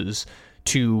resources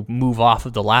to move off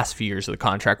of the last few years of the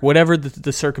contract. Whatever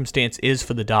the circumstance is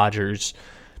for the Dodgers,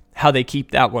 how they keep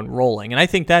that one rolling. And I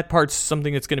think that part's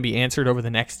something that's going to be answered over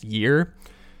the next year,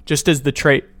 just as the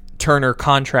Trey Turner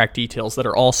contract details that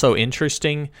are also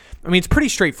interesting. I mean, it's pretty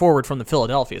straightforward from the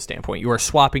Philadelphia standpoint. You are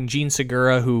swapping Gene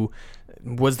Segura, who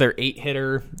was their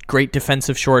 8-hitter, great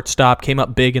defensive shortstop, came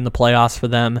up big in the playoffs for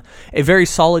them, a very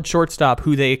solid shortstop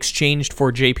who they exchanged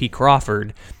for J.P.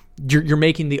 Crawford. You're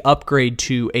making the upgrade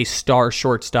to a star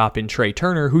shortstop in Trey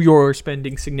Turner, who you're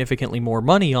spending significantly more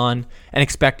money on and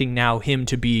expecting now him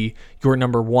to be your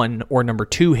number 1 or number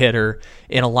 2 hitter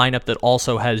in a lineup that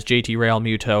also has JT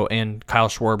Realmuto and Kyle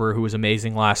Schwarber, who was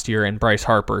amazing last year, and Bryce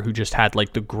Harper, who just had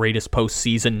like the greatest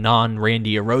postseason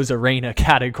non-Randy Arozarena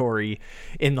category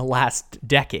in the last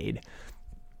decade.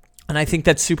 And I think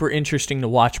that's super interesting to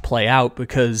watch play out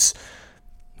because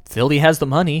Philly has the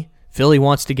money. Philly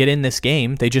wants to get in this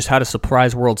game. They just had a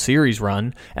surprise World Series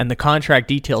run, and the contract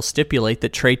details stipulate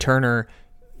that Trey Turner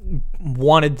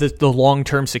wanted the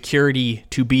long-term security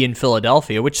to be in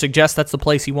Philadelphia, which suggests that's the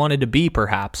place he wanted to be,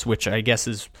 perhaps, which I guess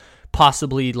is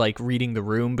possibly like reading the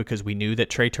room because we knew that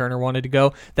Trey Turner wanted to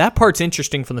go. That part's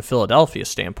interesting from the Philadelphia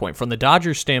standpoint. From the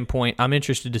Dodgers standpoint, I'm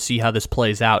interested to see how this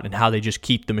plays out and how they just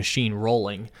keep the machine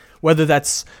rolling, whether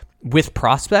that's with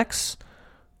prospects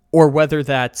or whether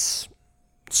that's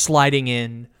sliding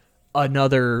in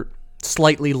another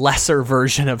slightly lesser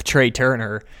version of Trey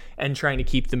Turner and trying to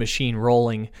keep the machine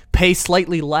rolling, pay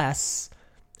slightly less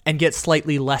and get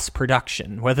slightly less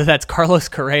production, whether that's Carlos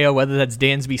Correa, whether that's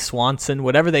Dansby Swanson,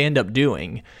 whatever they end up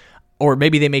doing, or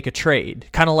maybe they make a trade,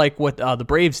 kind of like what the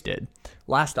Braves did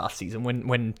last offseason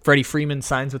when Freddie Freeman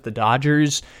signs with the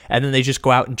Dodgers and then they just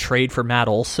go out and trade for Matt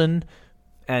Olson.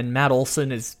 And Matt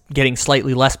Olson is getting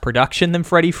slightly less production than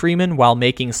Freddie Freeman while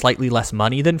making slightly less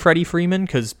money than Freddie Freeman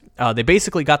because they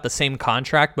basically got the same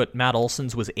contract, but Matt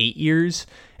Olson's was 8 years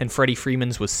and Freddie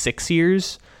Freeman's was 6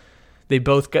 years. They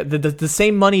both got the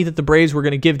same money that the Braves were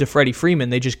going to give to Freddie Freeman.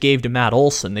 They just gave to Matt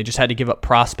Olson. They just had to give up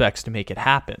prospects to make it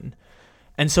happen.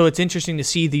 And so it's interesting to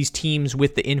see these teams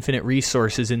with the infinite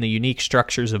resources and the unique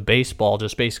structures of baseball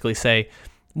just basically say,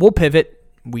 we'll pivot.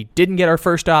 We didn't get our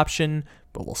first option,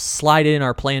 but we'll slide in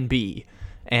our plan B.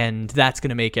 And that's going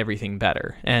to make everything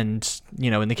better. And,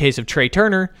 in the case of Trey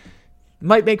Turner,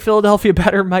 might make Philadelphia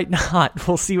better, might not.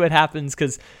 We'll see what happens,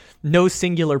 because no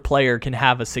singular player can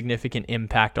have a significant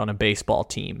impact on a baseball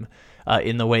team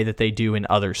in the way that they do in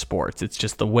other sports. It's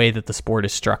just the way that the sport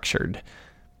is structured.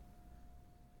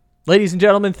 Ladies and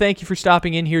gentlemen, thank you for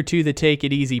stopping in here to the Take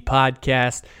It Easy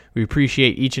podcast. We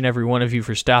appreciate each and every one of you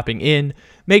for stopping in.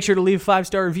 Make sure to leave a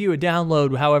 5-star review, a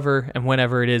download, however and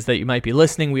whenever it is that you might be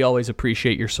listening. We always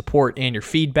appreciate your support and your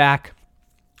feedback.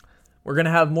 We're going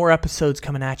to have more episodes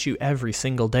coming at you every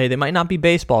single day. They might not be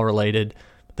baseball related,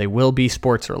 but they will be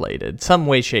sports related, some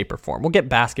way, shape, or form. We'll get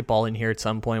basketball in here at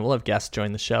some point. We'll have guests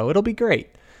join the show. It'll be great.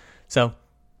 So,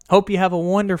 hope you have a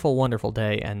wonderful, wonderful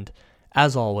day. And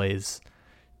as always,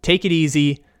 take it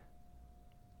easy.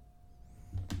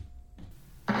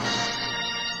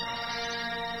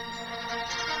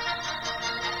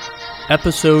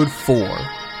 Episode 4.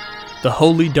 The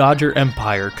Holy Dodger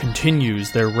Empire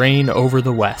continues their reign over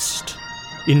the West.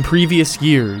 In previous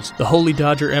years, the Holy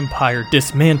Dodger Empire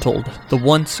dismantled the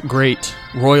once great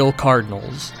Royal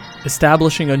Cardinals,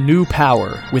 establishing a new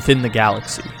power within the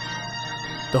galaxy.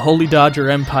 The Holy Dodger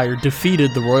Empire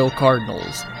defeated the Royal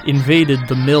Cardinals, invaded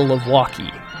the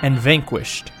Milwaukee, and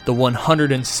vanquished the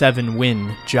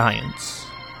 107-win Giants.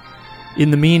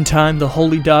 In the meantime, the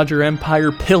Holy Dodger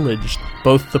Empire pillaged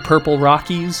both the Purple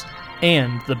Rockies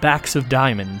and the Backs of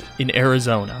Diamond in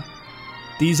Arizona.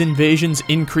 These invasions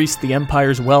increased the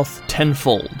Empire's wealth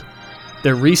tenfold.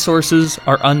 Their resources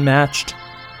are unmatched,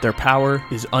 their power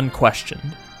is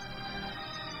unquestioned.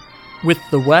 With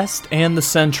the West and the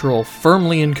Central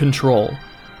firmly in control,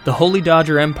 the Holy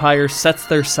Dodger Empire sets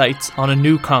their sights on a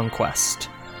new conquest,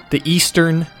 the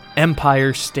Eastern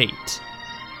Empire State.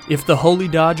 If the Holy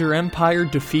Dodger Empire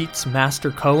defeats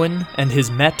Master Cohen and his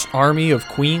Met army of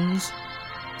queens,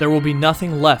 there will be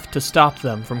nothing left to stop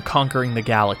them from conquering the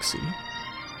galaxy.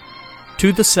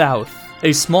 To the south,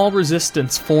 a small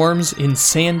resistance forms in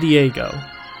San Diego.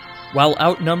 While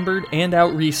outnumbered and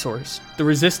out-resourced, the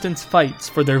resistance fights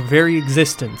for their very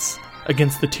existence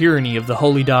against the tyranny of the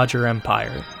Holy Dodger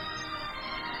Empire.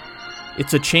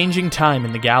 It's a changing time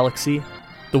in the galaxy.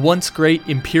 The once great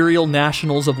Imperial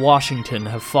Nationals of Washington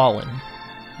have fallen.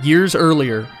 Years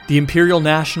earlier, the Imperial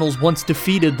Nationals once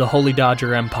defeated the Holy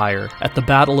Dodger Empire at the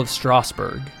Battle of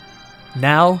Strasbourg.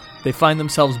 Now, they find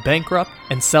themselves bankrupt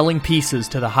and selling pieces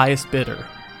to the highest bidder.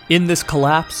 In this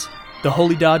collapse, the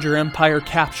Holy Dodger Empire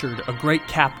captured a great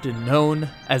captain known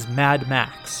as Mad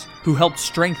Max, who helped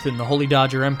strengthen the Holy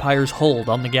Dodger Empire's hold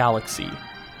on the galaxy.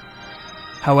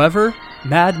 However,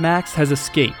 Mad Max has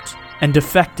escaped and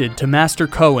defected to Master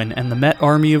Cohen and the Met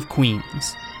Army of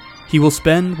Queens. He will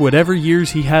spend whatever years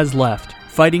he has left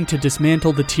fighting to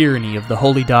dismantle the tyranny of the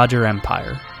Holy Dodger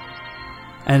Empire.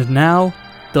 And now,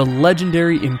 the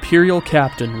legendary Imperial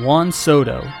Captain Juan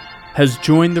Soto has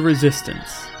joined the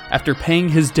Resistance after paying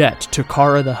his debt to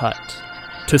Kara the Hutt.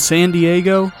 To San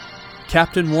Diego,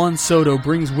 Captain Juan Soto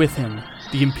brings with him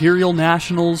the Imperial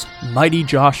Nationals' mighty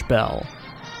Josh Bell.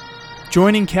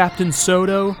 Joining Captain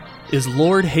Soto is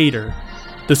Lord Hader,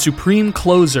 the supreme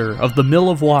closer of the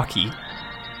Milwaukee,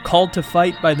 called to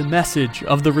fight by the message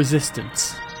of the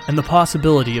Resistance and the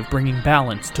possibility of bringing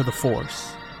balance to the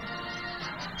Force.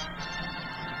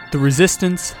 The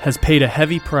Resistance has paid a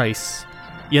heavy price,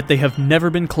 yet they have never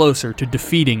been closer to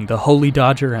defeating the Holy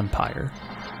Dodger Empire.